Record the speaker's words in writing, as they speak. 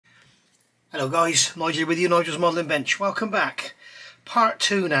Hello guys, Nigel with you, Nigel's Modelling Bench. Welcome back. Part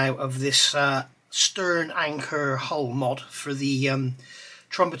 2 now of this stern anchor hull mod for the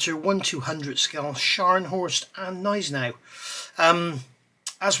Trumpeter 1/200 scale Scharnhorst and Gneisnau.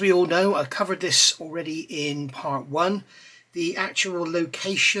 As we all know, I covered this already in part 1. The actual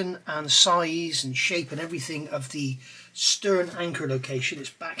location and size and shape and everything of the stern anchor location is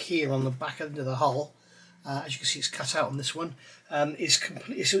back here on the back end of the hull. As you can see, it's cut out on this one.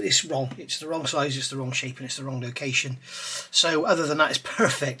 It's wrong. It's the wrong size, it's the wrong shape, and it's the wrong location. So other than that, it's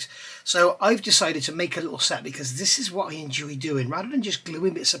perfect. So I've decided to make a little set because this is what I enjoy doing. Rather than just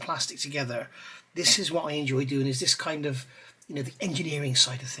gluing bits of plastic together, this is what I enjoy doing, is this kind of, the engineering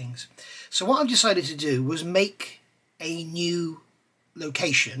side of things. So what I've decided to do was make a new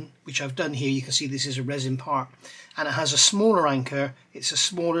location, which I've done here. You can see this is a resin part, and it has a smaller anchor. It's a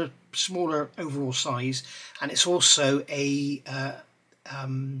smaller overall size, and it's also in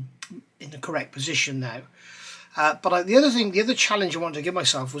the correct position now. But the other challenge I wanted to give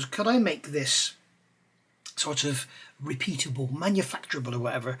myself was, could I make this sort of repeatable, manufacturable or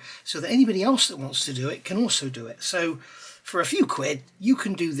whatever, so that anybody else that wants to do it can also do it. So for a few quid you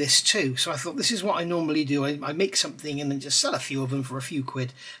can do this too. So I thought, this is what I normally do. I make something and then just sell a few of them for a few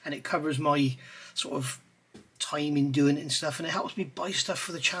quid, and it covers my sort of time in doing it and stuff, and it helps me buy stuff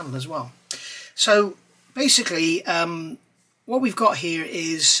for the channel as well. So basically what we've got here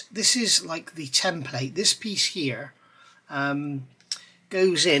is, this is like the template. This piece here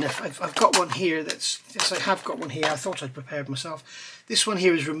goes in. I've got one here yes, I have got one here. I thought I'd prepared myself. This one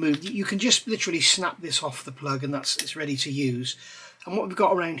here is removed. You can just literally snap this off the plug and it's ready to use. And what we've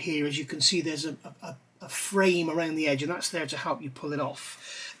got around here, as you can see, there's a frame around the edge, and that's there to help you pull it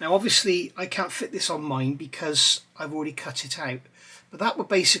off. Now obviously I can't fit this on mine because I've already cut it out, but that would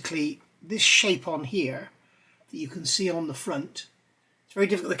basically, this shape on here that you can see on the front, it's very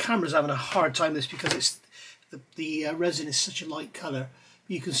difficult. The camera's having a hard time with this because it's the resin is such a light colour.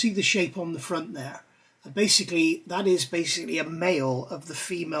 You can see the shape on the front there, and basically that is basically a male of the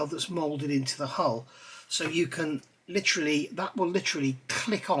female that's moulded into the hull. So you can literally, that will literally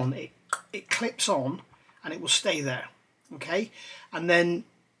click on it. It clips on and it will stay there. Okay, and then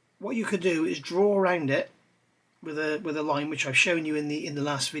what you could do is draw around it with a line, which I've shown you in the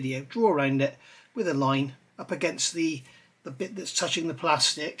last video. Draw around it with a line up against the bit that's touching the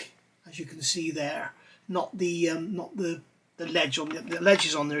plastic, as you can see there. Not the ledge on the ledge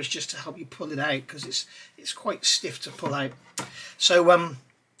is on there is just to help you pull it out, because it's quite stiff to pull out. So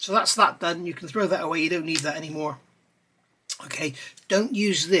so that's that done. You can throw that away. You don't need that anymore. Okay, don't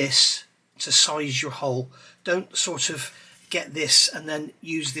use this to size your hole. Don't sort of get this and then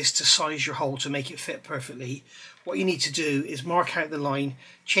use this to size your hole to make it fit perfectly. What you need to do is mark out the line,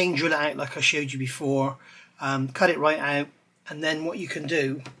 chain drill it out like I showed you before, cut it right out, and then what you can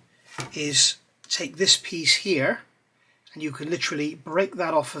do is take this piece here and you can literally break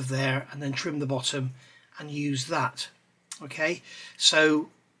that off of there and then trim the bottom and use that. Okay, so,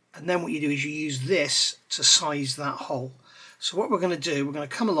 and then what you do is you use this to size that hole. So what we're going to do, we're going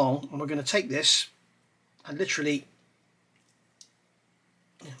to come along and we're going to take this and literally,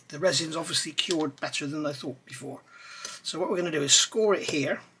 the resin's obviously cured better than I thought before. So what we're going to do is score it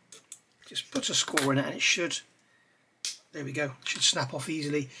here. Just put a score in it and it should, there we go, it should snap off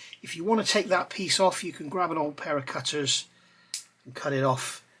easily. If you want to take that piece off, you can grab an old pair of cutters and cut it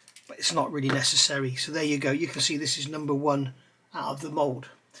off, but it's not really necessary. So there you go, you can see this is number 1 out of the mould.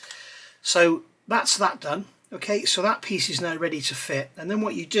 So that's that done. Okay, so that piece is now ready to fit, and then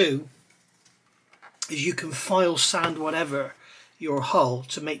what you do is you can file sand whatever your hull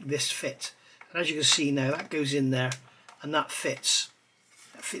to make this fit. And as you can see now, that goes in there and that fits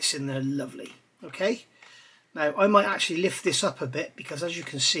in there lovely. Okay, now I might actually lift this up a bit, because as you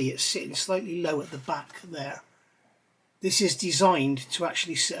can see, it's sitting slightly low at the back there. This is designed to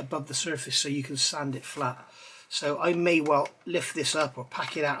actually sit above the surface so you can sand it flat. So I may well lift this up or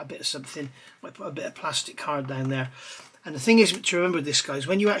pack it out a bit of something. Might put a bit of plastic card down there. And the thing is to remember with this, guys,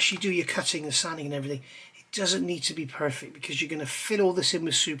 when you actually do your cutting and sanding and everything, it doesn't need to be perfect, because you're going to fill all this in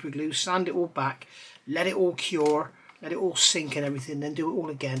with super glue, sand it all back, let it all cure, let it all sink and everything, then do it all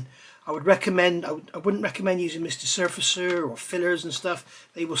again. I would recommend, I wouldn't recommend using Mr. Surfacer or fillers and stuff.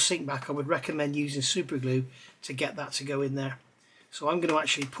 They will sink back. I would recommend using super glue to get that to go in there. So I'm going to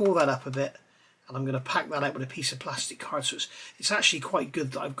actually pull that up a bit, and I'm going to pack that out with a piece of plastic card. So it's actually quite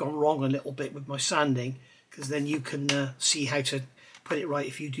good that I've gone wrong a little bit with my sanding, because then you can see how to put it right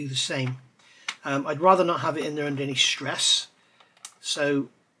if you do the same. I'd rather not have it in there under any stress. So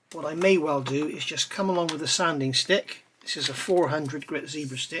what I may well do is just come along with a sanding stick. This is a 400 grit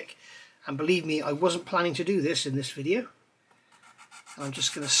zebra stick, and believe me, I wasn't planning to do this in this video. And I'm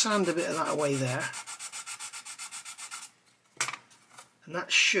just going to sand a bit of that away there. And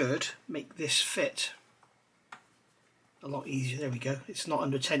that should make this fit a lot easier. There we go. It's not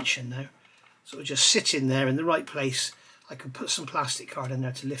under tension now. So it'll just sit in there in the right place. I can put some plastic card in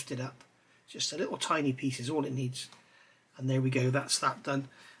there to lift it up. Just a little tiny piece is all it needs. And there we go, that's that done.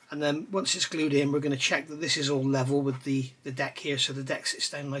 And then once it's glued in, we're going to check that this is all level with the deck here, so the deck sits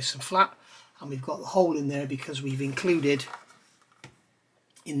down nice and flat. And we've got the hole in there because we've included,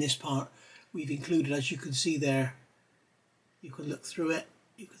 in this part, we've included, as you can see there, you can look through it,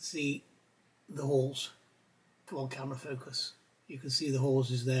 you can see the holes. Come on, camera focus. You can see the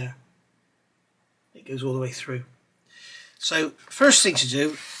holes is there. It goes all the way through. So first thing to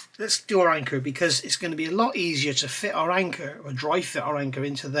do, let's do our anchor, because it's going to be a lot easier to fit our anchor, or dry fit our anchor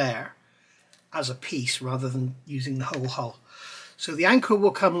into there as a piece rather than using the whole hull. So the anchor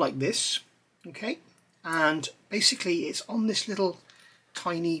will come like this, okay, and basically it's on this little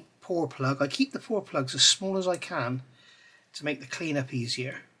tiny pour plug. I keep the pour plugs as small as I can to make the cleanup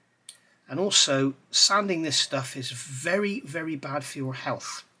easier. And also, sanding this stuff is very, very bad for your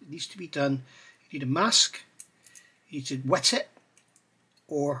health. It needs to be done. You need a mask, you need to wet it,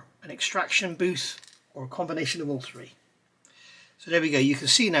 or an extraction booth, or a combination of all three. So there we go. You can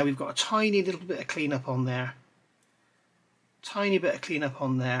see now we've got a tiny little bit of cleanup on there. Tiny bit of cleanup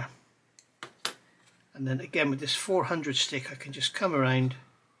on there. And then again with this 400 stick, I can just come around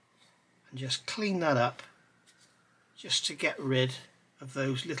and just clean that up, just to get rid of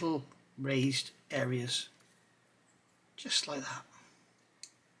those little raised areas, just like that.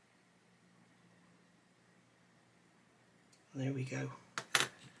 And there we go.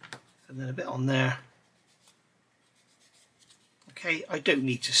 And then a bit on there. Okay, I don't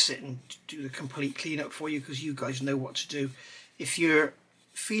need to sit and do the complete cleanup for you because you guys know what to do. If you're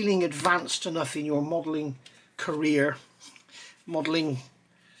feeling advanced enough in your modelling career, modelling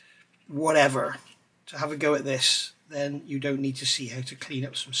whatever, to have a go at this, then you don't need to see how to clean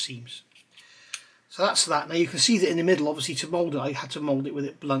up some seams. So that's that. Now you can see that in the middle, obviously to mould it, I had to mould it with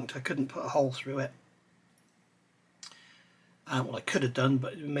it blunt. I couldn't put a hole through it. Well, I could have done,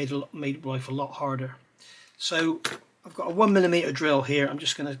 but it made life a lot harder. So I've got a 1mm drill here. I'm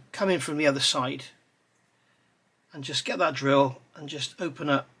just going to come in from the other side and just get that drill and just open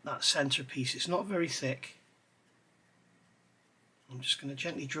up that centre piece. It's not very thick. I'm just going to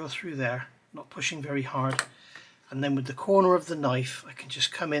gently drill through there, not pushing very hard. And then with the corner of the knife, I can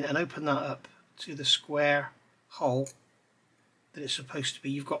just come in and open that up to the square hole that it's supposed to be.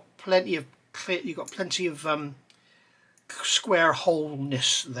 You've got plenty of square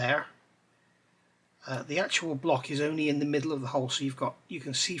holeness there. The actual block is only in the middle of the hole, so you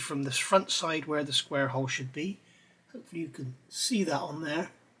can see from the front side where the square hole should be. Hopefully you can see that on there.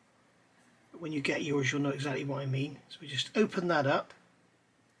 But when you get yours, you'll know exactly what I mean. So we just open that up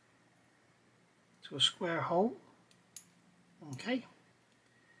to a square hole. Okay.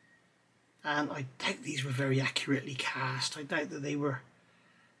 And I doubt these were very accurately cast. I doubt that they were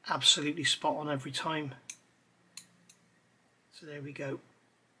absolutely spot on every time. So there we go.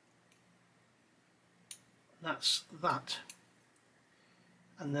 That's that.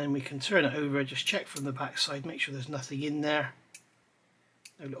 And then we can turn it over, just check from the back side, make sure there's nothing in there.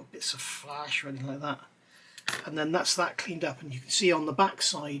 No little bits of flash or anything like that. And then that's that cleaned up, and you can see on the back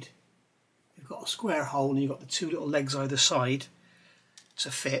side you've got a square hole and you've got the two little legs either side to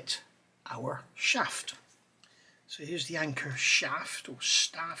fit our shaft. So here's the anchor shaft or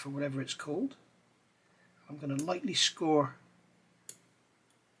staff or whatever it's called. I'm going to lightly score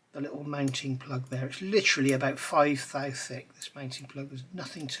the little mounting plug there. It's literally about 5 thou thick, this mounting plug. There's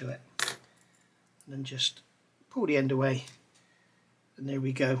nothing to it. And then just pull the end away, and there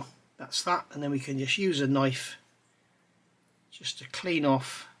we go. That's that. And then we can just use a knife just to clean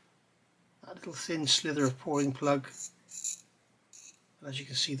off that little thin slither of pouring plug. And as you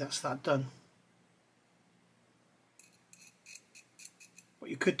can see, that's that done. What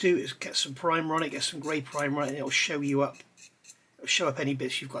you could do is get some primer on it, get some grey primer on it, and it'll show you up. It'll show up any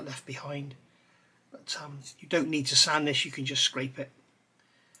bits you've got left behind. But you don't need to sand this, you can just scrape it.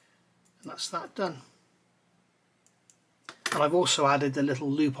 And that's that done. And I've also added a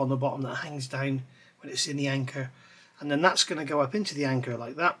little loop on the bottom that hangs down when it's in the anchor. And then that's going to go up into the anchor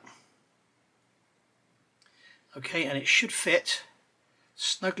like that. Okay, and it should fit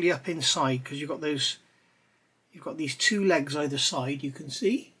snugly up inside because you've got these two legs either side, you can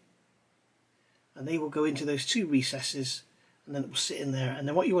see. And they will go into those two recesses, and then it will sit in there. And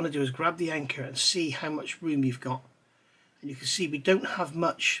then what you want to do is grab the anchor and see how much room you've got. And you can see we don't have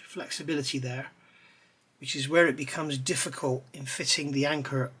much flexibility there, which is where it becomes difficult in fitting the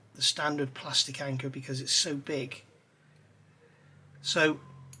anchor, the standard plastic anchor, because it's so big. So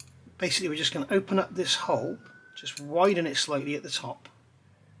basically we're just going to open up this hole, just widen it slightly at the top,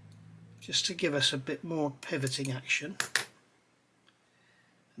 just to give us a bit more pivoting action.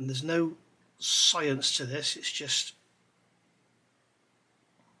 And there's no science to this, it's just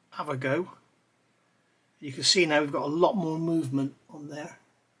have a go. You can see now we've got a lot more movement on there,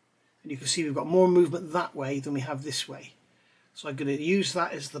 and you can see we've got more movement that way than we have this way. So I'm going to use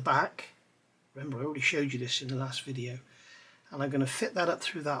that as the back. Remember, I already showed you this in the last video. And I'm going to fit that up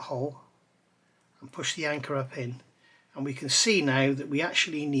through that hole and push the anchor up in. And we can see now that we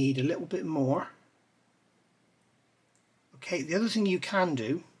actually need a little bit more. Okay, the other thing you can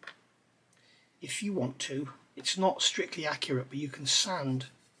do, if you want to, it's not strictly accurate, but you can sand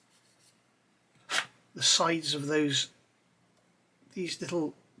the sides of these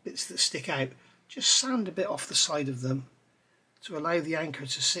little bits that stick out. Just sand a bit off the side of them to allow the anchor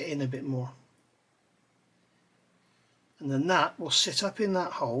to sit in a bit more. And then that will sit up in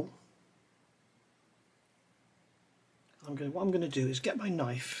that hole. What I'm going to do is get my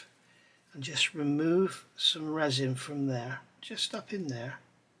knife and just remove some resin from there, just up in there.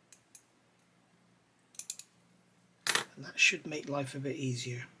 And that should make life a bit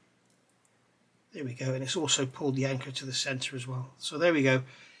easier. There we go, and it's also pulled the anchor to the centre as well. So there we go.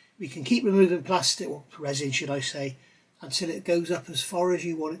 We can keep removing plastic, or resin should I say, until it goes up as far as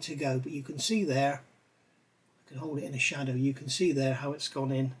you want it to go. But you can see there, I can hold it in a shadow, you can see there how it's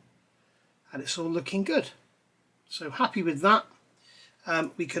gone in, and it's all looking good. So happy with that.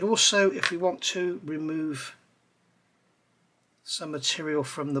 We could also, if we want to, remove some material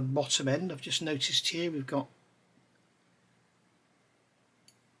from the bottom end. I've just noticed here we've got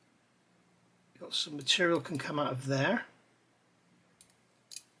some material can come out of there.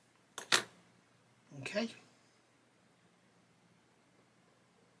 Okay.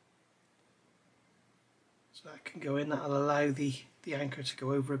 So that can go in, that'll allow the anchor to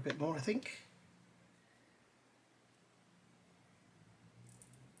go over a bit more, I think.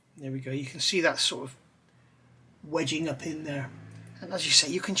 There we go, you can see that sort of wedging up in there. And as you say,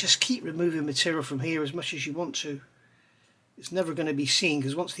 you can just keep removing material from here as much as you want to. It's never going to be seen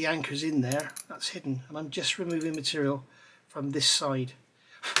because once the anchor's in there, that's hidden. And I'm just removing material from this side.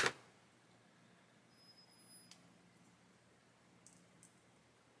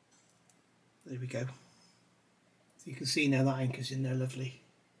 There we go. You can see now that anchor's in there, lovely.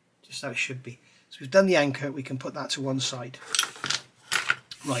 Just how it should be. So we've done the anchor, we can put that to one side.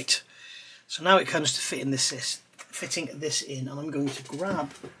 Right, so now it comes to fitting this in, and I'm going to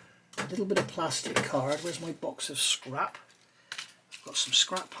grab a little bit of plastic card. Where's my box of scrap? I've got some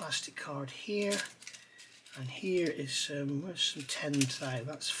scrap plastic card here, and here is where's some 10 thou,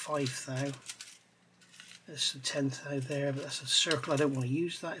 that's 5 thou. There's some 10 thou there, but that's a circle, I don't want to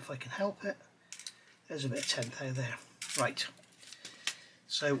use that if I can help it. There's a bit of 10 thou there. Right,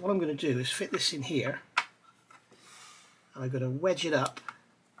 so what I'm going to do is fit this in here, and I'm going to wedge it up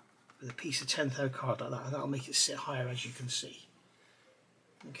with a piece of 10 thou card like that, and that'll make it sit higher, as you can see.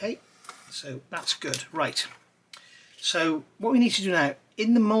 Okay, so that's good. Right, so what we need to do now,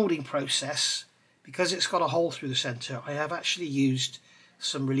 in the moulding process, because it's got a hole through the centre, I have actually used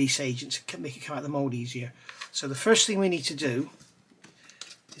some release agent to make it come out of the mould easier. So the first thing we need to do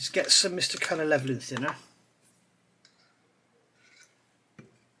is get some Mr. Colour levelling thinner,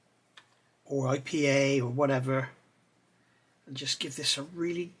 or IPA or whatever, and just give this a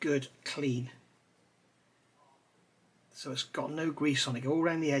really good clean. So it's got no grease on it. Go all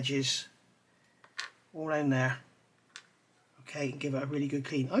around the edges, all around there. Okay, and give it a really good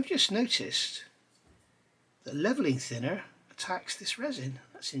clean. I've just noticed that levelling thinner attacks this resin.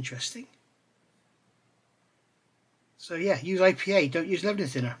 That's interesting. So yeah, use IPA, don't use levelling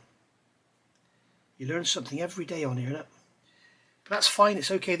thinner. You learn something every day on here, look. But that's fine,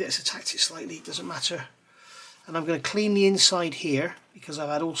 it's okay that it's attacked it slightly, it doesn't matter. And I'm going to clean the inside here, because I've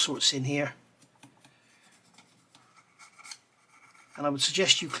had all sorts in here. And I would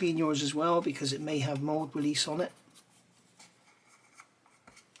suggest you clean yours as well, because it may have mould release on it.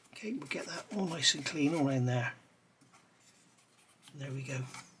 Okay, we'll get that all nice and clean all around there. And there we go.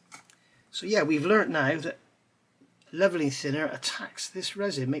 So yeah, we've learnt now that levelling thinner attacks this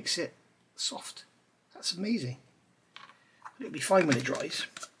resin, makes it soft. That's amazing. But it'll be fine when it dries.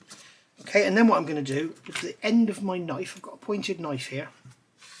 Okay, and then what I'm going to do, with the end of my knife, I've got a pointed knife here,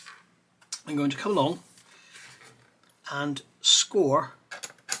 I'm going to come along and score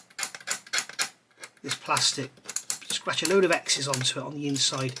this plastic, scratch a load of X's onto it on the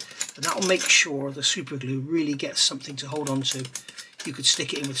inside, and that will make sure the super glue really gets something to hold on to. You could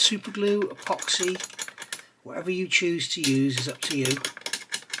stick it in with super glue, epoxy, whatever you choose to use is up to you.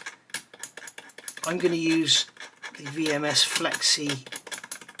 I'm going to use the VMS Flexi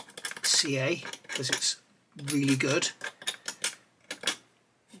CA because it's really good.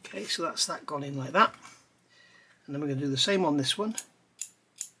 Okay, so that's that gone in like that. And then we're going to do the same on this one.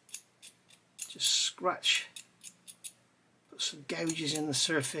 Just scratch, put some gouges in the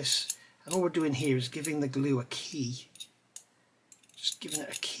surface, and all we're doing here is giving the glue a key. Just giving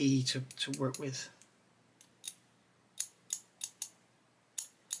it a key to work with.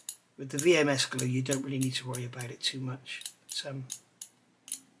 With the VMS glue you don't really need to worry about it too much.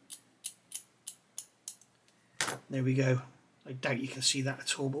 There we go. I doubt you can see that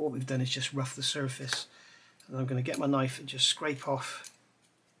at all, but what we've done is just rough the surface. And I'm going to get my knife and just scrape off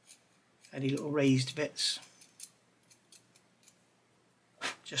any little raised bits,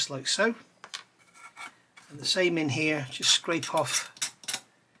 just like so. And the same in here, just scrape off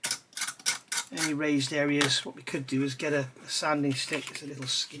any raised areas. What we could do is get a sanding stick, there's a little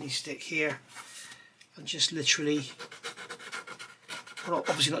skinny stick here, and just literally, we're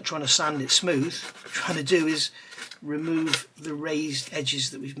obviously not trying to sand it smooth, what we're trying to do is remove the raised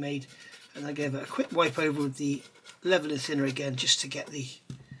edges that we've made. And I gave it a quick wipe over with the leveling thinner again, just to get the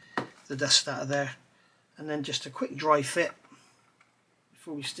dust out of there, and then just a quick dry fit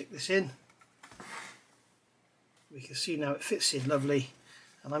before we stick this in. We can see now it fits in lovely,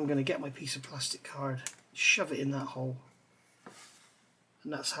 and I'm going to get my piece of plastic card, shove it in that hole,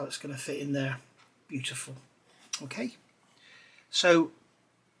 and that's how it's going to fit in there. Beautiful. Okay, so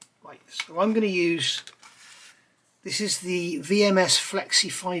right, so I'm going to use, this is the VMS Flexi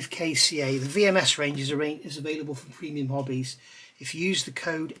 5K CA. The VMS range is available from Premium Hobbies. If you use the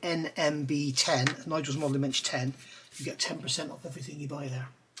code NMB10, Nigel's Modelling Bench 10, you get 10% off everything you buy there.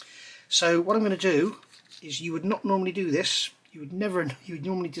 So what I'm going to do is, you would not normally do this. You would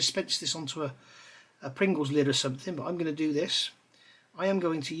normally dispense this onto a Pringles lid or something, but I'm going to do this. I am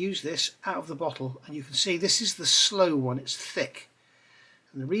going to use this out of the bottle, and you can see this is the slow one, it's thick.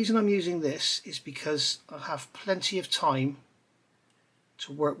 And the reason I'm using this is because I'll have plenty of time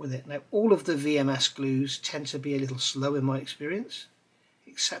to work with it. Now, all of the VMS glues tend to be a little slow in my experience,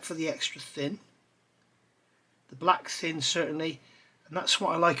 except for the extra thin. The black thin certainly, and that's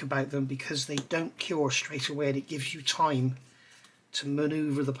what I like about them, because they don't cure straight away and it gives you time to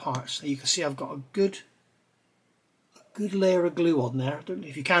maneuver the parts. Now you can see I've got a good layer of glue on there. I don't know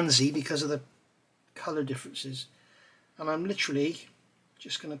if you can see because of the colour differences. And I'm literally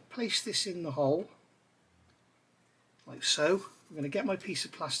just going to place this in the hole, like so. I'm going to get my piece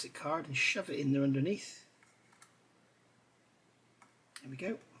of plastic card and shove it in there underneath. There we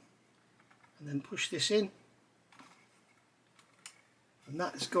go. And then push this in. And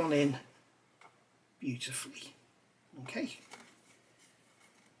that's gone in beautifully. Okay.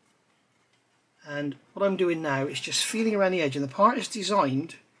 And what I'm doing now is just feeling around the edge, and the part is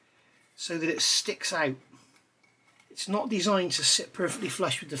designed so that it sticks out. It's not designed to sit perfectly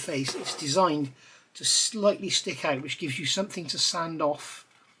flush with the face, it's designed to slightly stick out, which gives you something to sand off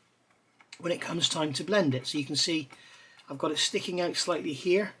when it comes time to blend it. So you can see I've got it sticking out slightly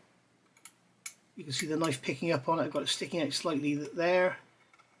here. You can see the knife picking up on it. I've got it sticking out slightly there.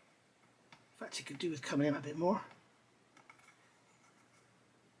 In fact, it could do with coming out a bit more.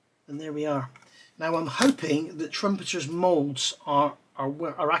 And there we are. Now I'm hoping that Trumpeter's moulds are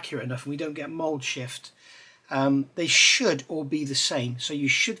accurate enough and we don't get mould shift. They should all be the same, so you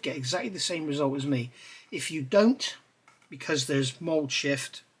should get exactly the same result as me. If you don't, because there's mould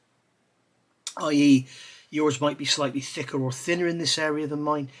shift, i.e. yours might be slightly thicker or thinner in this area than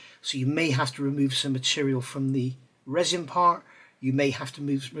mine, so you may have to remove some material from the resin part, you may have to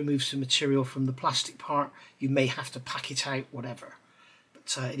remove some material from the plastic part, you may have to pack it out, whatever.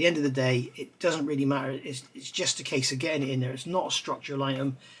 But at the end of the day, it doesn't really matter. It's just a case of getting it in there. It's not a structural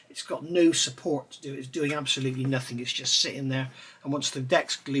item. It's got no support to do it. It's doing absolutely nothing. It's just sitting there. And once the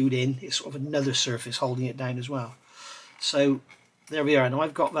deck's glued in, it's sort of another surface holding it down as well. So there we are. Now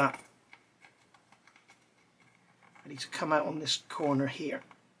I've got that ready to come out on this corner here.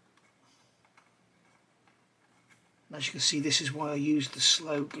 And as you can see, this is why I used the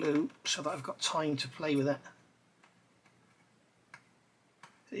slow glue, so that I've got time to play with it.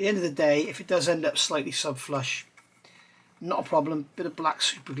 At the end of the day, if it does end up slightly sub-flush, not a problem. Bit of black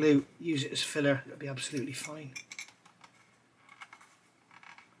super glue, use it as filler, it'll be absolutely fine.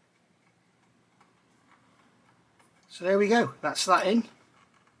 So there we go, that's that in.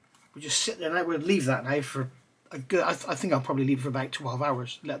 We'll just sit there now, we'll leave that now for a good, I think I'll probably leave it for about 12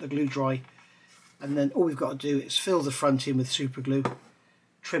 hours, let the glue dry. And then all we've got to do is fill the front in with super glue,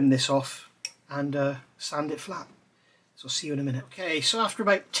 trim this off and sand it flat. So I'll see you in a minute. Okay, so after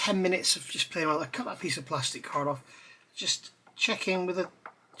about 10 minutes of just playing around, I cut that piece of plastic card off, just checking with a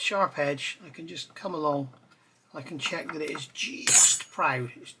sharp edge, I can just come along I can check that it is just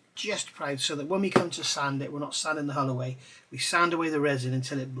proud. It's just proud, so that when we come to sand it, we're not sanding the hull away. We sand away the resin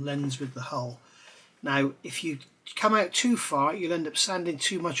until it blends with the hull. Now, if you come out too far, you'll end up sanding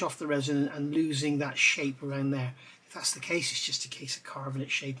too much off the resin and losing that shape around there. If that's the case, it's just a case of carving it,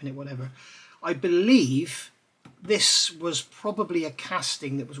 shaping it, whatever. I believe this was probably a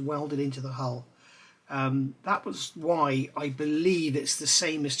casting that was welded into the hull. That was why I believe it's the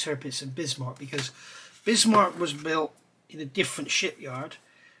same as Tirpitz and Bismarck, because Bismarck was built in a different shipyard,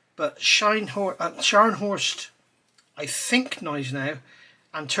 but Scharnhorst, I think Gneisnau,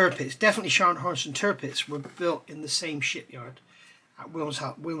 and Tirpitz, definitely Scharnhorst and Tirpitz, were built in the same shipyard at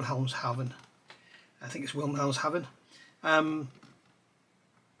Wilhelmshaven. I think it's Wilhelmshaven.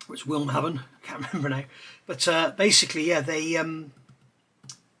 It's Wilmhaven, I can't remember now. But basically, yeah, they,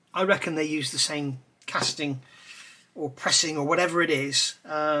 I reckon they use the same casting or pressing or whatever it is.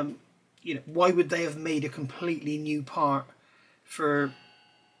 You know, why would they have made a completely new part for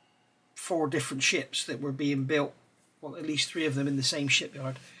 4 different ships that were being built? Well, at least 3 of them in the same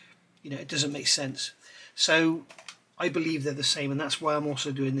shipyard. You know, it doesn't make sense. So I believe they're the same, and that's why I'm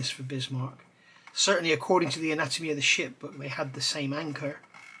also doing this for Bismarck. Certainly according to the anatomy of the ship, but they had the same anchor,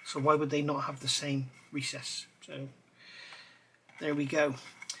 so why would they not have the same recess? So there we go.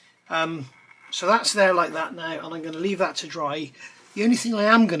 So that's there like that now, and I'm going to leave that to dry. The only thing I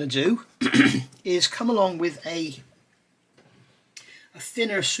am going to do is come along with a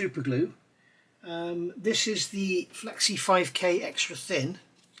thinner super glue. This is the Flexi 5K extra thin,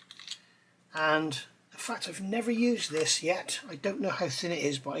 and in fact I've never used this yet. I don't know how thin it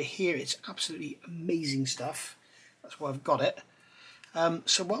is, but I hear it's absolutely amazing stuff. That's why I've got it.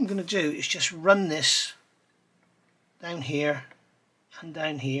 So what I'm going to do is just run this down here and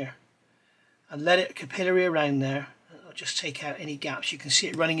down here and let it capillary around there. I'll just take out any gaps. You can see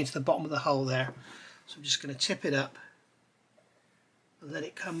it running into the bottom of the hull there. So I'm just going to tip it up and let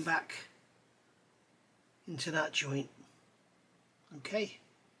it come back into that joint. Okay,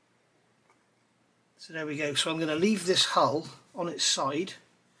 so there we go. So I'm going to leave this hull on its side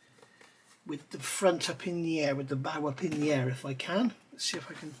with the front up in the air, with the bow up in the air if I can. Let's see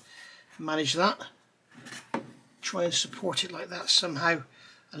if I can manage that. Try and support it like that somehow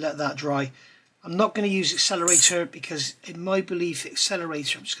and let that dry. I'm not going to use accelerator because in my belief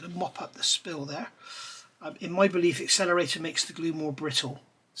accelerator, I'm just going to mop up the spill there. In my belief accelerator makes the glue more brittle.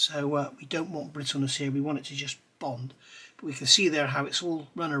 So we don't want brittleness here, we want it to just bond. But we can see there how it's all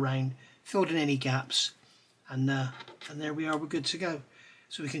run around, filled in any gaps, and there we are, we're good to go.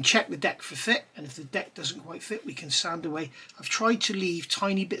 So we can check the deck for fit, and if the deck doesn't quite fit, we can sand away. I've tried to leave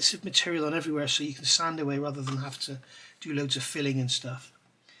tiny bits of material on everywhere so you can sand away rather than have to do loads of filling and stuff.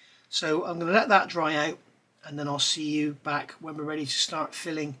 So I'm going to let that dry out, and then I'll see you back when we're ready to start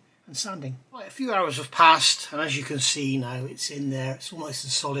filling and sanding. Right, a few hours have passed, and as you can see now, it's in there. It's all nice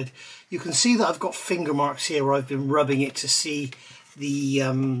and solid. You can see that I've got finger marks here where I've been rubbing it to see the,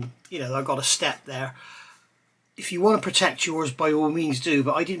 you know, I've got a step there. If you want to protect yours, by all means do,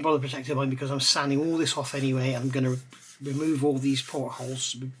 but I didn't bother protecting mine because I'm sanding all this off anyway. I'm going to remove all these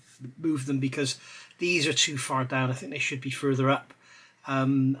portholes, remove them because these are too far down. I think they should be further up.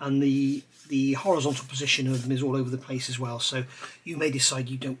 And the horizontal position of them is all over the place as well, so you may decide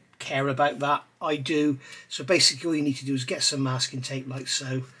you don't care about that. I do. So basically all you need to do is get some masking tape like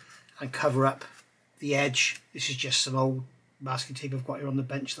so and cover up the edge. This is just some old masking tape I've got here on the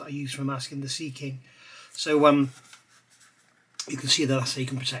bench that I use for masking the Sea King. So you can see that that's how you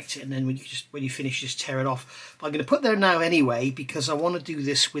can protect it, and then when you finish, just tear it off. But I'm going to put there now anyway because I want to do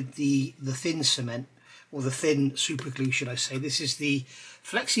this with the thin cement, or the thin super glue should I say. This is the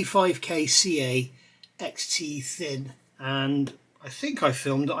Flexi 5K CA XT thin, and I think I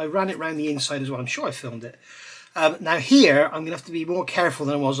filmed it. I ran it around the inside as well. I'm sure I filmed it. Now here I'm going to have to be more careful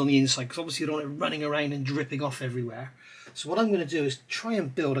than I was on the inside because obviously you don't want it running around and dripping off everywhere. So what I'm going to do is try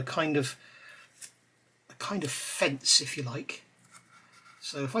and build a kind of fence, if you like.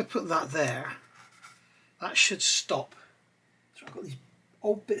 So if I put that there, that should stop. So I've got these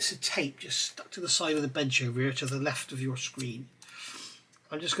old bits of tape just stuck to the side of the bench over here to the left of your screen.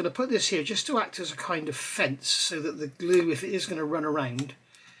 I'm just going to put this here just to act as a kind of fence so that the glue, if it is going to run around,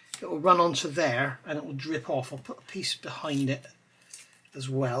 it will run onto there and it will drip off. I'll put a piece behind it as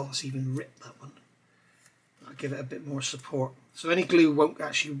well. Let's even rip that one. I'll give it a bit more support. So any glue won't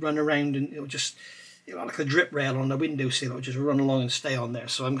actually run around, and it'll just, it'll like a drip rail on the windowsill. It'll just run along and stay on there.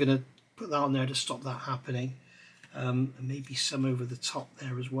 So I'm going to put that on there to stop that happening. And maybe some over the top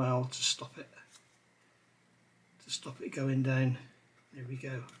there as well to stop it going down. There we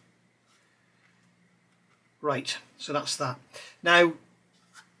go. Right, so that's that. Now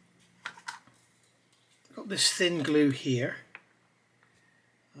got this thin glue here.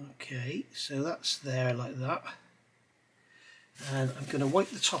 Okay, so that's there like that. And I'm going to wipe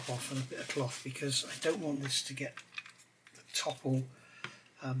the top off on a bit of cloth because I don't want this to get the top all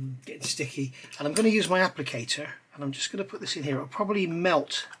getting sticky. And I'm going to use my applicator, and I'm just going to put this in here. It'll probably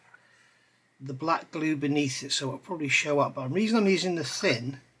melt the black glue beneath it, so it'll probably show up. But the reason I'm using the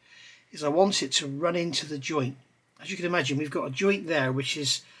thin is I want it to run into the joint. As you can imagine, we've got a joint there which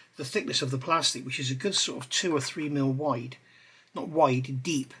is the thickness of the plastic, which is a good sort of 2 or 3 mil wide. Not wide,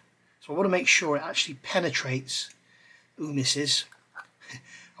 deep. So I want to make sure it actually penetrates. Ooh, misses.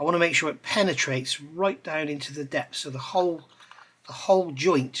 I want to make sure it penetrates right down into the depth, so the whole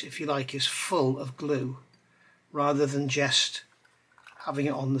joint, if you like, is full of glue rather than just having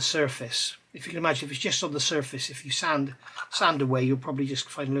it on the surface. If you can imagine, if it's just on the surface, if you sand away, you'll probably just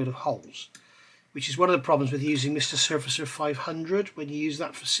find a load of holes, which is one of the problems with using Mr. Surfacer 500 when you use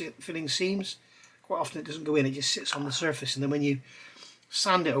that for filling seams. Quite often it doesn't go in, it just sits on the surface, and then when you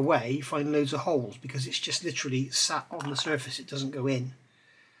sand it away you find loads of holes because it's just literally sat on the surface, it doesn't go in.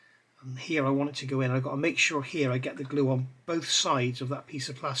 And here I want it to go in. I've got to make sure here I get the glue on both sides of that piece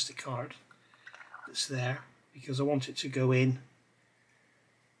of plastic card that's there, because I want it to go in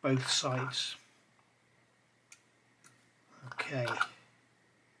both sides. Okay.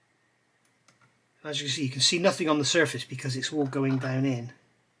 As you can see nothing on the surface because it's all going down in.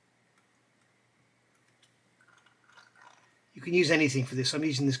 You can use anything for this. I'm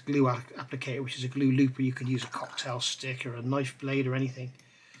using this glue applicator, which is a glue looper. You can use a cocktail stick or a knife blade or anything.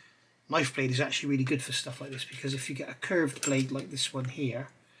 Knife blade is actually really good for stuff like this, because if you get a curved blade like this one here,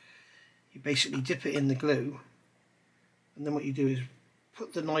 you basically dip it in the glue, and then what you do is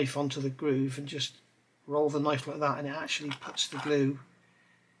put the knife onto the groove and just roll the knife like that, and it actually puts the glue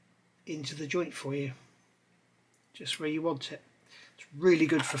into the joint for you, just where you want it. It's really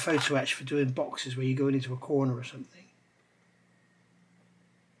good for photo etch, for doing boxes where you're going into a corner or something.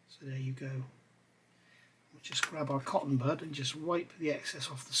 So there you go. We'll just grab our cotton bud and just wipe the excess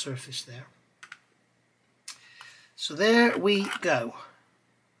off the surface there. So there we go.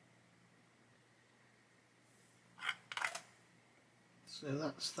 So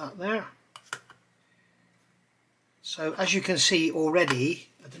that's that there. So as you can see already,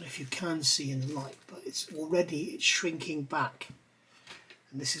 I don't know if you can see in the light, but it's shrinking back,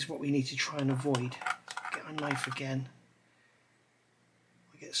 and this is what we need to try and avoid. So get our knife again.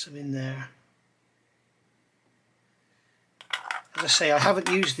 I'll get some in there. As I say, I haven't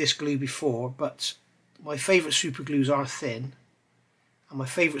used this glue before, but my favourite super glues are thin, and my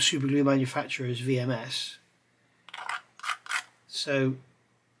favourite super glue manufacturer is VMS. So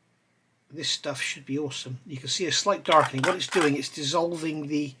this stuff should be awesome. You can see a slight darkening. What it's doing, it's dissolving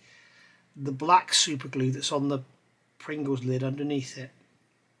the black super glue that's on the Pringles lid underneath it.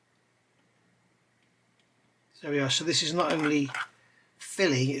 So there we are. So this is not only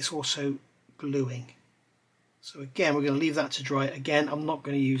filling, it's also gluing. So again, we're going to leave that to dry. Again, I'm not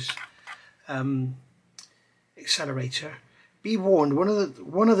going to use accelerator. Be warned, one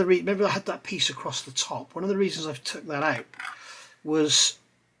of the remember I had that piece across the top. One of the reasons I've took that out was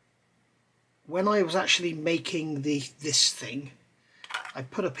when I was actually making this thing, I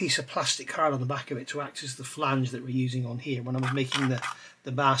put a piece of plastic card on the back of it to act as the flange that we're using on here when I was making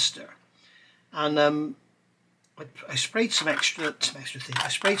the master. And I sprayed some extra thing. I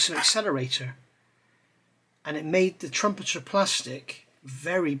sprayed some accelerator, and it made the trumpeter plastic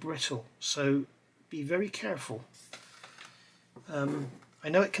very brittle. So be very careful. I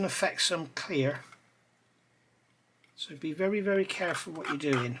know it can affect some clear, so be very, very careful what you're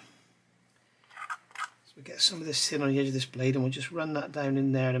doing. So we get some of this thin on the edge of this blade, and we'll just run that down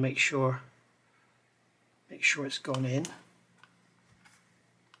in there to make sure it's gone in.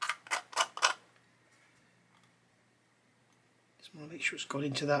 Just want to make sure it's gone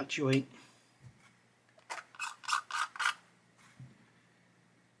into that joint.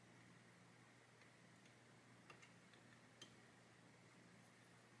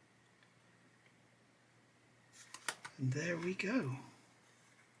 And there we go.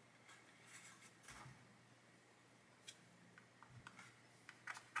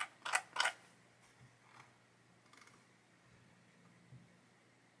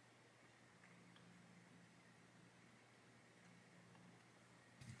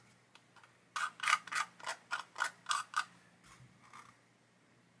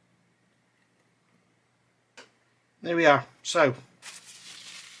 There we are. So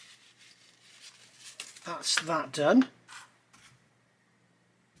that's that done.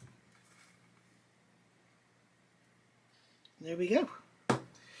 There we go.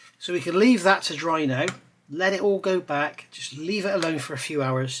 So we can leave that to dry now, let it all go back, just leave it alone for a few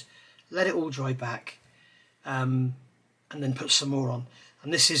hours, let it all dry back, and then put some more on.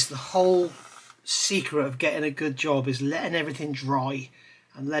 And this is the whole secret of getting a good job, is letting everything dry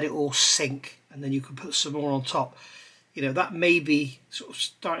and let it all sink, and then you can put some more on top. You know, that may be sort of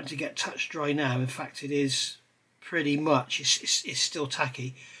starting to get touch dry now. In fact, it is pretty much. It's still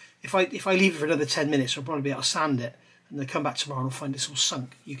tacky. If I leave it for another 10 minutes, I'll probably be able to sand it, and then come back tomorrow and I'll find it's all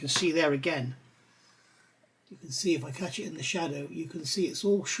sunk. You can see there again. You can see, if I catch it in the shadow, you can see it's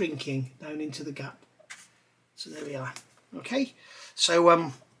all shrinking down into the gap. So there we are. Okay,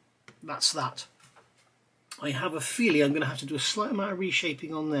 so that's that. I have a feeling I'm going to have to do a slight amount of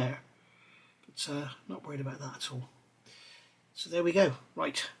reshaping on there, but not worried about that at all. So there we go.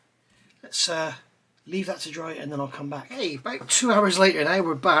 Right, let's leave that to dry and then I'll come back. Hey, about 2 hours later now,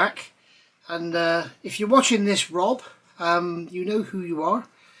 we're back. And if you're watching this, Rob, you know who you are.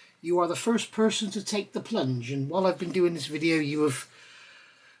 You are the first person to take the plunge. And while I've been doing this video, you have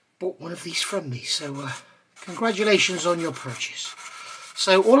bought one of these from me. So congratulations on your purchase.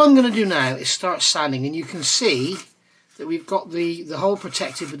 So all I'm going to do now is start sanding. And you can see that we've got the hole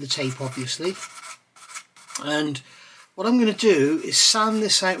protected with the tape, obviously. And what I'm going to do is sand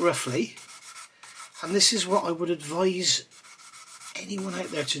this out roughly. And this is what I would advise anyone out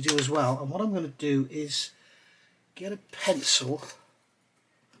there to do as well. And what I'm going to do is get a pencil.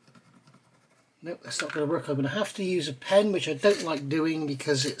 Nope, that's not going to work. I'm going to have to use a pen, which I don't like doing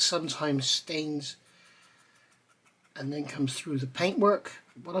because it sometimes stains and then comes through the paintwork.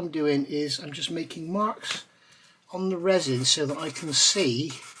 What I'm doing is I'm just making marks on the resin so that I can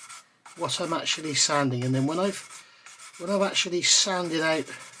see what I'm actually sanding. And then when I've actually sanded out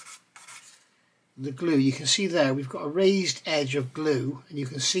the glue, you can see there we've got a raised edge of glue, and you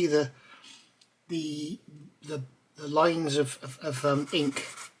can see the lines of ink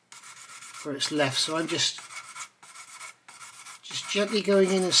where it's left. So I'm just gently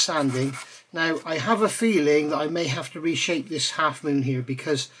going in and sanding. Now I have a feeling that I may have to reshape this half moon here,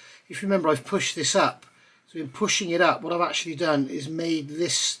 because if you remember, I've pushed this up. So in pushing it up, what I've actually done is made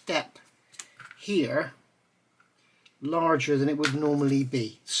this step here larger than it would normally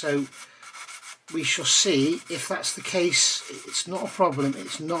be. So we shall see. If that's the case, it's not a problem,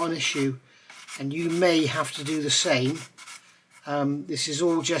 it's not an issue, and you may have to do the same. This is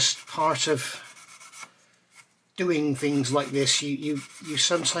all just part of doing things like this. You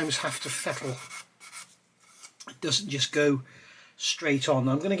sometimes have to fettle. It doesn't just go straight on.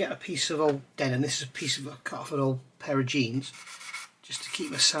 I'm going to get a piece of old denim. This is a piece of a cut off an old pair of jeans, just to keep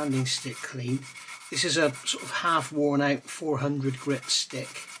my sanding stick clean. This is a sort of half worn out 400 grit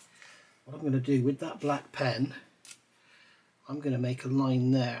stick. What I'm going to do with that black pen, I'm going to make a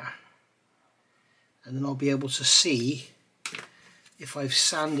line there, and then I'll be able to see if I've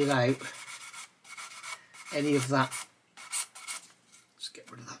sanded out any of that. Let's get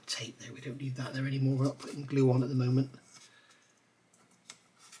rid of that tape there, we don't need that there anymore, we're not putting glue on at the moment.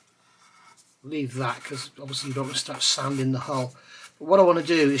 Leave that, because obviously you don't want to start sanding the hull. But what I want to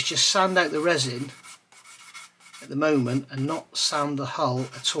do is just sand out the resin at the moment and not sand the hull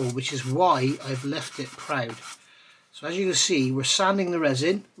at all, which is why I've left it proud. So as you can see, we're sanding the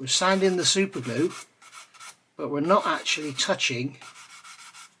resin, we're sanding the super glue, but we're not actually touching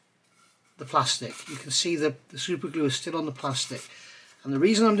the plastic. You can see the super glue is still on the plastic, and the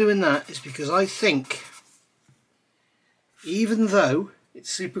reason I'm doing that is because I think, even though it's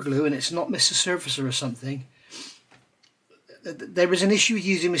super glue and it's not Mr. Surfacer or something, there is an issue with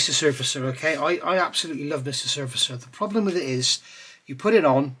using Mr. Surfacer, okay? I absolutely love Mr. Surfacer. The problem with it is, you put it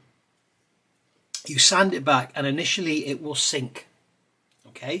on, you sand it back, and initially it will sink,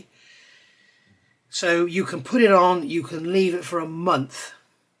 okay? So you can put it on, you can leave it for a month,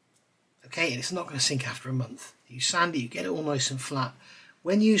 okay, and it's not going to sink after a month. You sand it, you get it all nice and flat.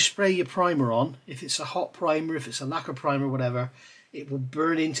 When you spray your primer on, if it's a hot primer, if it's a lacquer primer, whatever, it will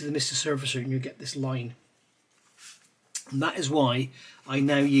burn into the Mr. Surfacer and you'll get this line. And that is why I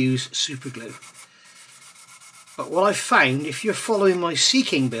now use super glue. But what I've found, if you're following my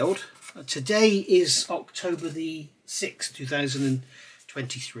Seeking build, today is October the 6th,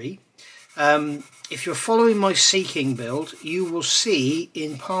 2023. If you're following my Seeking build, you will see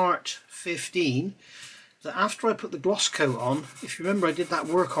in part 15 that after I put the gloss coat on, if you remember, I did that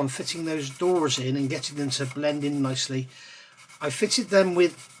work on fitting those doors in and getting them to blend in nicely. I fitted them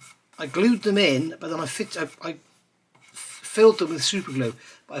with, I glued them in, but then I filled them with super glue.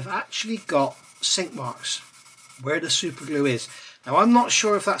 But I've actually got sink marks where the super glue is. Now I'm not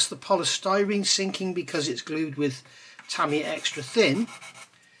sure if that's the polystyrene sinking because it's glued with Tamiya extra thin,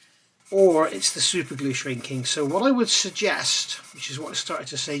 or it's the super glue shrinking. So what I would suggest, which is what I started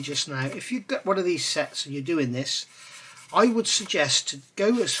to say just now, if you've got one of these sets and you're doing this, I would suggest to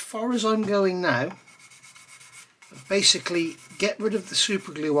go as far as I'm going now Basically get rid of the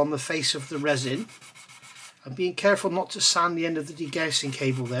super glue on the face of the resin. I'm being careful not to sand the end of the degaussing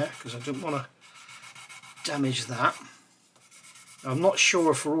cable there because I don't want to damage that. I'm not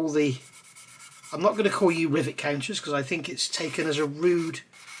sure for all the... I'm not going to call you rivet counters because I think it's taken as a rude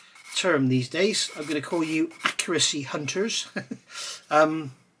term these days. I'm going to call you accuracy hunters.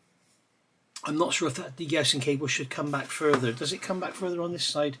 I'm not sure if that degaussing cable should come back further. Does it come back further on this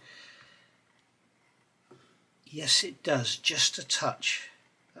side? Yes, it does, just a touch.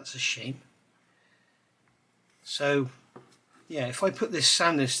 That's a shame. So, yeah, if I put this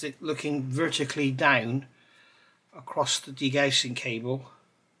sanding stick looking vertically down across the degaussing cable,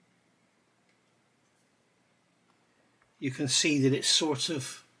 you can see that it's sort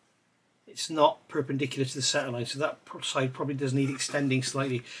of, it's not perpendicular to the center line, so that side probably does need extending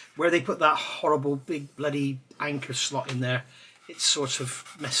slightly. Where they put that horrible big bloody anchor slot in there, it's sort of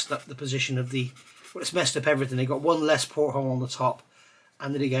messed up the position of the, well, it's messed up everything. They've got one less porthole on the top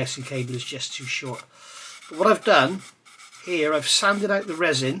and the degaussing cable is just too short. But what I've done here, I've sanded out the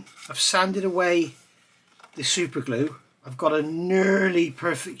resin, I've sanded away the super glue, I've got a nearly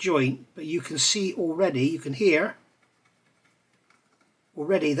perfect joint, but you can see already, you can hear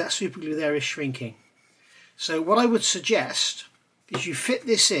already that super glue there is shrinking. So what I would suggest is you fit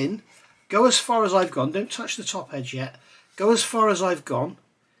this in, go as far as I've gone, don't touch the top edge yet, go as far as I've gone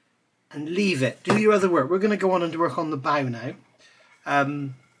and leave it. Do your other work. We're going to go on and work on the bow now.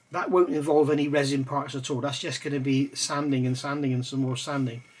 That won't involve any resin parts at all. That's just going to be sanding and sanding and some more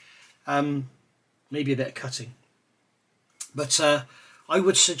sanding. Maybe a bit of cutting. But I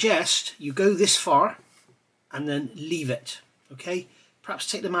would suggest you go this far and then leave it. Okay? Perhaps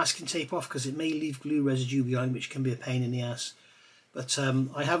take the masking tape off because it may leave glue residue behind, which can be a pain in the ass. But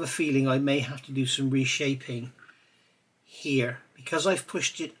I have a feeling I may have to do some reshaping here. Because I've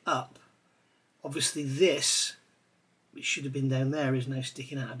pushed it up, obviously this, which should have been down there, is now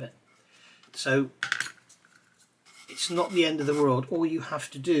sticking out a bit. So it's not the end of the world. All you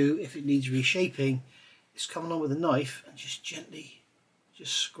have to do, if it needs reshaping, is come along with a knife and just gently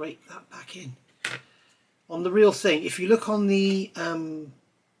just scrape that back in. On the real thing, if you look on the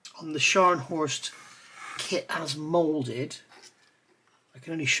Scharnhorst kit as moulded, I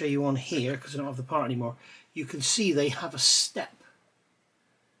can only show you on here because I don't have the part anymore, you can see they have a step.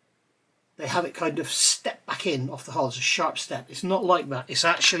 They have it kind of step back in off the hull. It's a sharp step. It's not like that. It's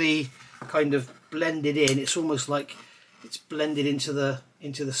actually kind of blended in. It's almost like it's blended into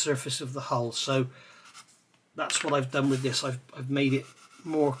the surface of the hull. So that's what I've done with this. I've made it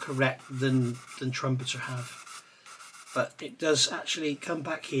more correct than Trumpeter have. But it does actually come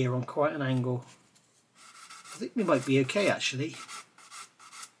back here on quite an angle. I think we might be okay actually.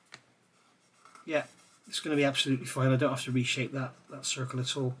 Yeah, it's going to be absolutely fine. I don't have to reshape that circle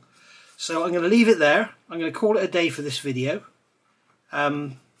at all. So I'm going to leave it there. I'm going to call it a day for this video.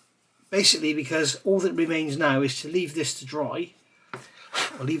 Basically because all that remains now is to leave this to dry,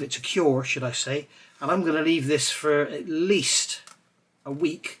 or leave it to cure should I say, and I'm going to leave this for at least a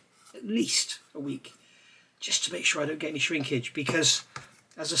week, just to make sure I don't get any shrinkage, because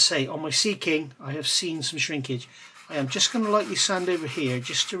as I say, on my Sea King I have seen some shrinkage. I am just going to lightly sand over here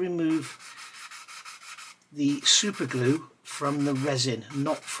just to remove the super glue from the resin,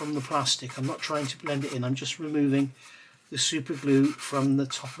 not from the plastic. I'm not trying to blend it in, I'm just removing the super glue from the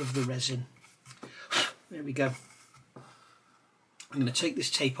top of the resin. There we go. I'm going to take this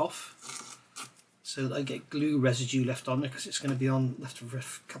tape off so that I get glue residue left on there, because it's going to be on left for a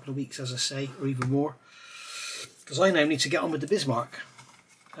couple of weeks, as I say, or even more, because I now need to get on with the Bismarck.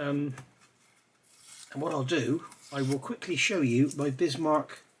 And what I'll do, I will quickly show you my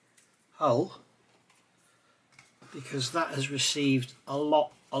Bismarck hull, because that has received a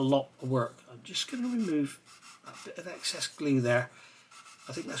lot of work. I'm just going to remove that bit of excess glue there.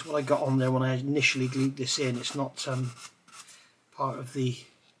 I think that's what I got on there when I initially glued this in. It's not part of the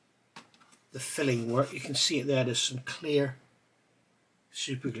filling work. You can see it there. There's some clear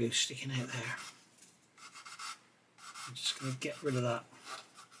super glue sticking out there. I'm just going to get rid of that.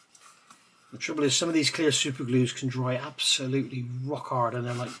 The trouble is, some of these clear super glues can dry absolutely rock hard, and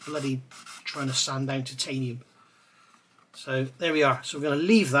they're like bloody trying to sand down titanium. So there we are. So we're going to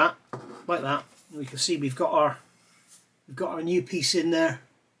leave that like that. And we can see we've got our new piece in there,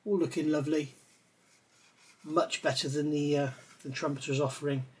 all looking lovely, much better than the Trumpeter's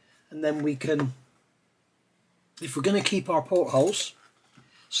offering. And then we can, if we're going to keep our portholes,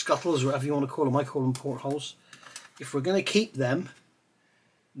 scuttles, whatever you want to call them, I call them portholes. If we're going to keep them,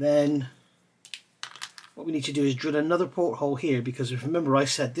 then what we need to do is drill another porthole here, because if remember I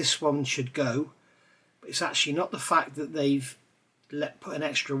said this one should go. But it's actually not the fact that they've put an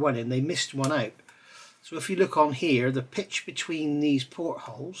extra one in, they missed one out. So if you look on here, the pitch between these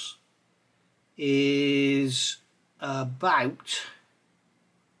portholes is about,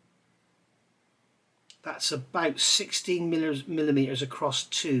 that's about 16 millimeters across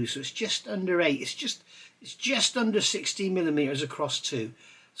 2, so it's just under 8. It's just under 16 millimeters across 2,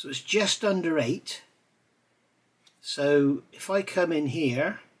 so it's just under 8. So if I come in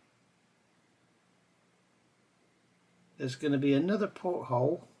here, there's going to be another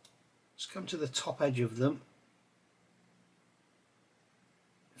porthole. Let's come to the top edge of them.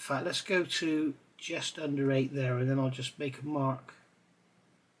 In fact, let's go to just under 8 there, and then I'll just make a mark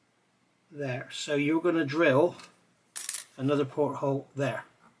there. So you're going to drill another porthole there.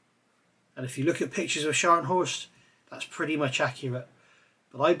 And if you look at pictures of Scharnhorst, that's pretty much accurate.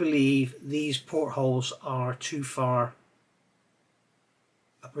 But I believe these portholes are too far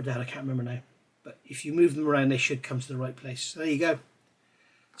up or down, I can't remember now. But if you move them around, they should come to the right place. So there you go.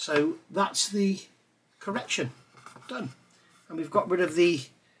 So that's the correction done. And we've got rid of the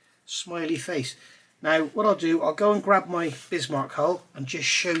smiley face. Now what I'll do, I'll go and grab my Bismarck hull and just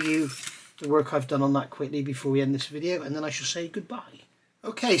show you the work I've done on that quickly before we end this video, and then I shall say goodbye.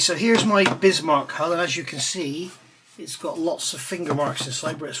 Okay, so here's my Bismarck hull, and as you can see, it's got lots of finger marks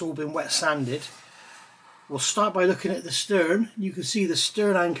inside, but it's all been wet sanded. We'll start by looking at the stern. You can see the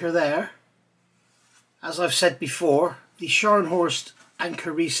stern anchor there. As I've said before, the Scharnhorst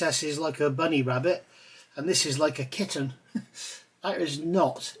anchor recess is like a bunny rabbit, and this is like a kitten. That is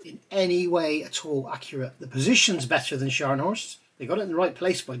not in any way at all accurate. The position's better than Scharnhorst. They got it in the right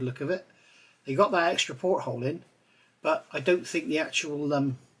place by the look of it. They got that extra porthole in, but I don't think the actual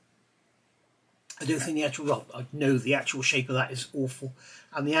well, I know the actual shape of that is awful,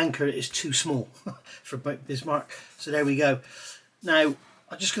 and the anchor is too small for Bismarck. So there we go. Now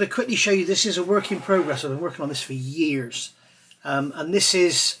I'm just going to quickly show you, this is a work in progress. I've been working on this for years, and this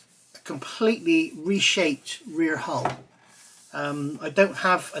is a completely reshaped rear hull. I don't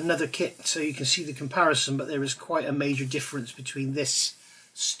have another kit so you can see the comparison, but there is quite a major difference between this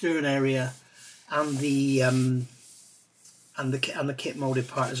stern area and the kit molded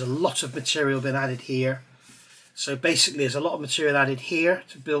part. There's a lot of material been added here. So basically there's a lot of material added here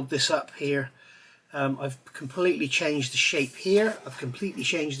to build this up here. I've completely changed the shape here. I've completely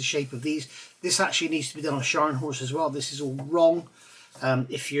changed the shape of these. This actually needs to be done on Scharnhorst as well. This is all wrong.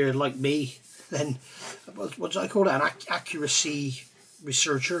 If you're like me, then what do I call it? An accuracy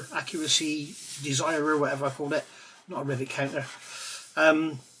researcher, accuracy desirer, whatever I called it. Not a rivet counter.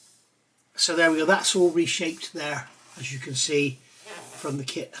 So there we go. That's all reshaped there, as you can see from the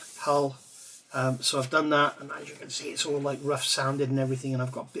kit hull. So I've done that, and as you can see, it's all like rough sanded and everything, and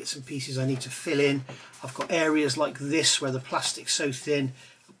I've got bits and pieces I need to fill in. I've got areas like this where the plastic's so thin.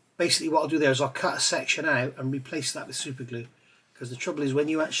 Basically what I'll do there is I'll cut a section out and replace that with super glue, because the trouble is when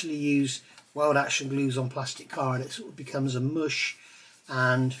you actually use wild action glues on plastic card, it sort of becomes a mush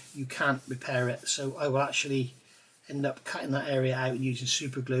and you can't repair it. So I will actually end up cutting that area out and using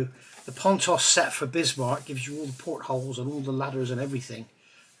super glue. The Pontos set for Bismarck gives you all the portholes and all the ladders and everything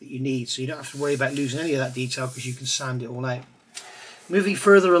that you need, so you don't have to worry about losing any of that detail because you can sand it all out. Moving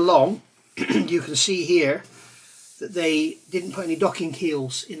further along, you can see here that they didn't put any docking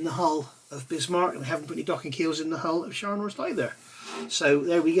keels in the hull of Bismarck, and they haven't put any docking keels in the hull of Scharnhorst either. So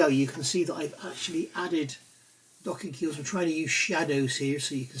there we go. You can see that I've actually added docking keels. I'm trying to use shadows here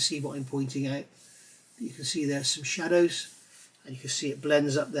so you can see what I'm pointing out. You can see there's some shadows, and you can see it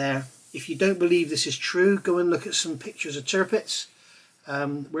blends up there. If you don't believe this is true, go and look at some pictures of Trumpeter,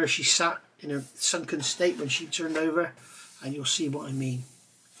 where she sat in a sunken state when she turned over, and you'll see what I mean.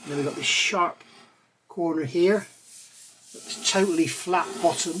 And then we've got this sharp corner here. It's totally flat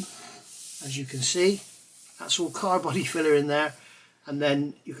bottom, as you can see. That's all car body filler in there. And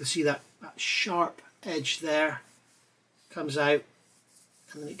then you can see that sharp edge there comes out,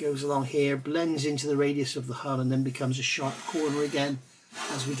 and then it goes along here, blends into the radius of the hull, and then becomes a sharp corner again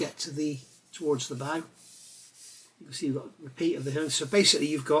as we get to towards the bow. You can see you've got a repeat of the hill. So basically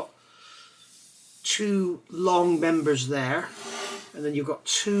you've got two long members there, and then you've got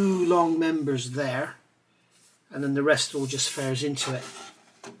two long members there, and then the rest all just fares into it.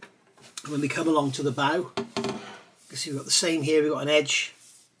 And when we come along to the bow, you can see we've got the same here. We've got an edge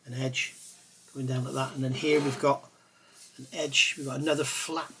going down like that, and then here we've got an edge. We've got another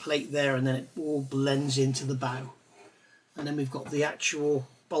flat plate there, and then it all blends into the bow. And then we've got the actual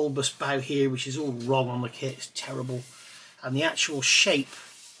bulbous bow here, which is all wrong on the kit. It's terrible. And the actual shape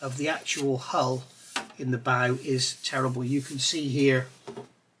of the actual hull in the bow is terrible. You can see here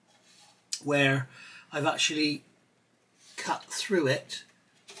where I've actually cut through it.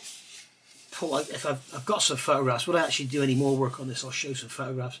 If I've got some photographs, when I actually do any more work on this, I'll show some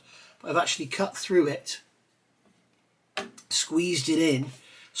photographs. but I've actually cut through it, squeezed it in,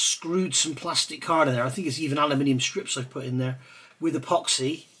 screwed some plastic card in there. I think it's even aluminium strips I've put in there with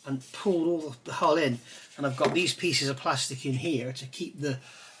epoxy, and pulled all the hull in. And I've got these pieces of plastic in here to keep the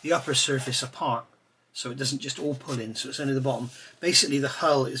upper surface apart, so it doesn't just all pull in, so it's only the bottom. Basically the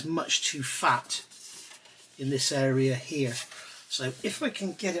hull is much too fat in this area here. So if I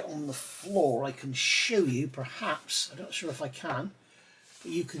can get it on the floor, I can show you, perhaps. I'm not sure if I can,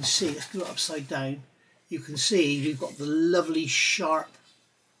 but you can see, let's do it upside down. You can see we've got the lovely sharp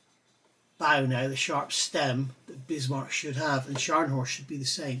bow now, the sharp stem that Bismarck should have, and Scharnhorst should be the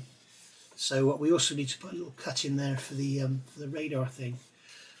same. So we also need to put a little cut in there for the radar thing.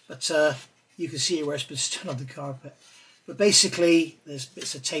 But you can see where it's been stood on the carpet. But basically, there's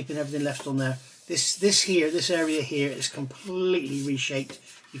bits of tape and everything left on there. This area here is completely reshaped.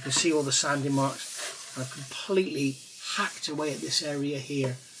 You can see all the sanding marks. And I've completely hacked away at this area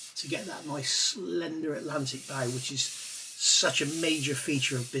here to get that nice slender Atlantic bow, which is such a major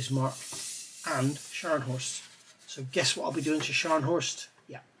feature of Bismarck and Scharnhorst. So guess what I'll be doing to Scharnhorst?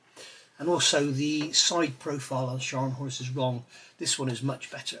 Yeah. And also the side profile on Scharnhorst is wrong. This one is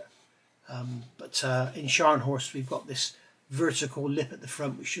much better. But in Scharnhorst we've got this vertical lip at the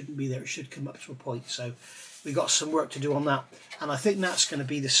front which shouldn't be there. It should come up to a point. So we've got some work to do on that. And I think that's going to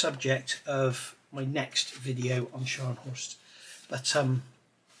be the subject of my next video on Scharnhorst. But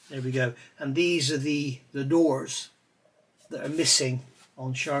there we go. And these are the doors that are missing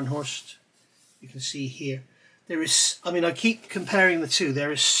on Scharnhorst. You can see here. There is, I mean, I keep comparing the two.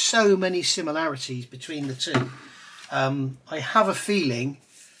 There are so many similarities between the two. I have a feeling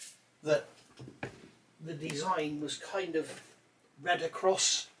that the design was kind of read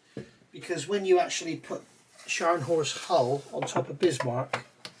across, because when you actually put Scharnhorst hull on top of Bismarck,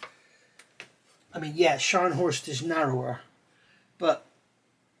 I mean, yeah, Scharnhorst is narrower, but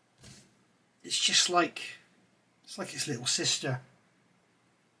it's just like, it's like its little sister,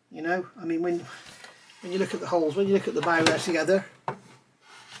 you know. I mean, when you look at the holes, when you look at the bow there together,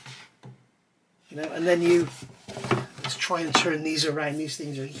 you know, and then let's try and turn these around. These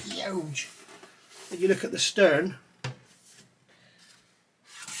things are huge. When you look at the stern,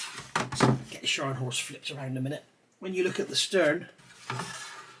 let's get Scharnhorst flipped around a minute. When you look at the stern,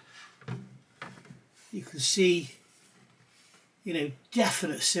 you can see, you know,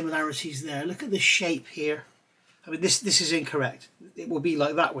 definite similarities there. Look at the shape here. I mean, this is incorrect. It will be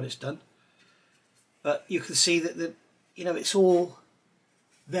like that when it's done. But you can see that you know, it's all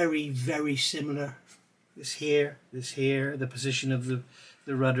very, very similar. This here, the position of the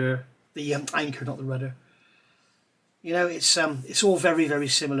rudder, the anchor, not the rudder. You know, it's all very, very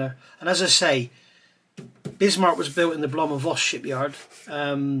similar. And as I say, Bismarck was built in the Blohm + Voss shipyard.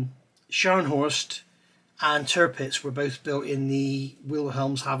 Scharnhorst and Tirpitz were both built in the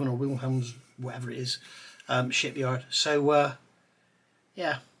Wilhelmshaven, or Wilhelms, whatever it is, shipyard. So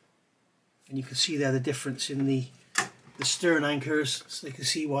yeah, and you can see there the difference in the stern anchors, so you can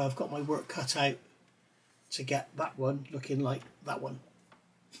see why I've got my work cut out to get that one looking like that one.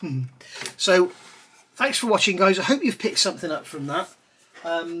 So thanks for watching, guys. I hope you've picked something up from that.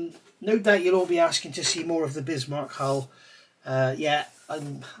 No doubt you'll all be asking to see more of the Bismarck hull. Yeah,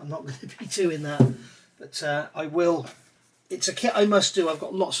 I'm not going to be doing that, but I will. It's a kit I must do. I've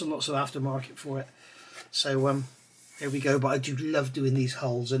got lots and lots of aftermarket for it. So there we go. But I do love doing these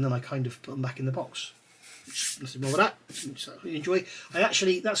hulls, and then I kind of put them back in the box. Nothing wrong with that. So I enjoy.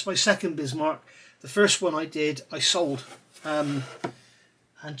 That's my second Bismarck. The first one I did, I sold. And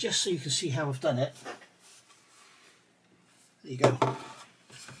just so you can see how I've done it, there you go.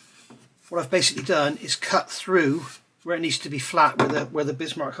 What I've basically done is cut through where it needs to be flat, where the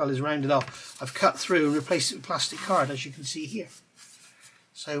Bismarck hull is rounded off. I've cut through and replaced it with plastic card, as you can see here.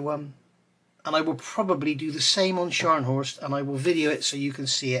 So, and I will probably do the same on Scharnhorst, and I will video it so you can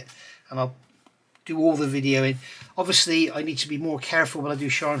see it, and I'll do all the videoing. Obviously, I need to be more careful when I do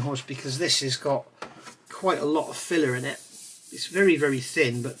Scharnhorst, because this has got quite a lot of filler in it. It's very, very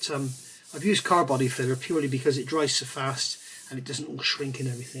thin, but I've used car body filler purely because it dries so fast and it doesn't all shrink and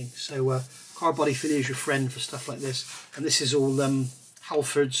everything. So car body filler is your friend for stuff like this. And this is all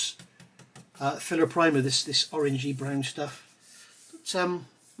Halford's filler primer, this orangey brown stuff. But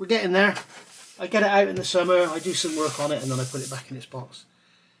we're getting there. I get it out in the summer, I do some work on it, and then I put it back in its box.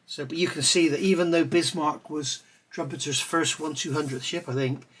 So, but you can see that even though Bismarck was Trumpeter's first 1/200th ship, I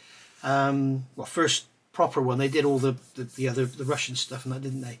think, well, first proper one, they did all the Russian stuff and that,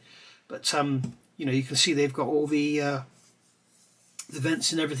 didn't they? But you know, you can see they've got all the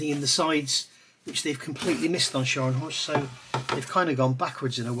vents and everything in the sides, which they've completely missed on Scharnhorst. So they've kind of gone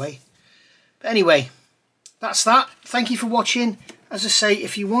backwards in a way. But anyway, that's that. Thank you for watching, as I say,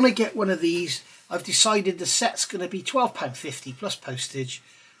 if you want to get one of these, I've decided the set's going to be £12.50 plus postage,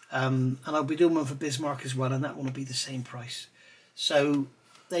 and I'll be doing one for Bismarck as well, and that one will be the same price. So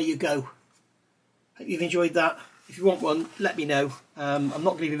there you go. Hope you've enjoyed that. If you want one, let me know. I'm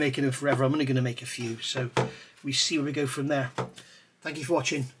not going to be making them forever. I'm only going to make a few, so we see where we go from there. Thank you for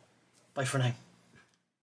watching. Bye for now.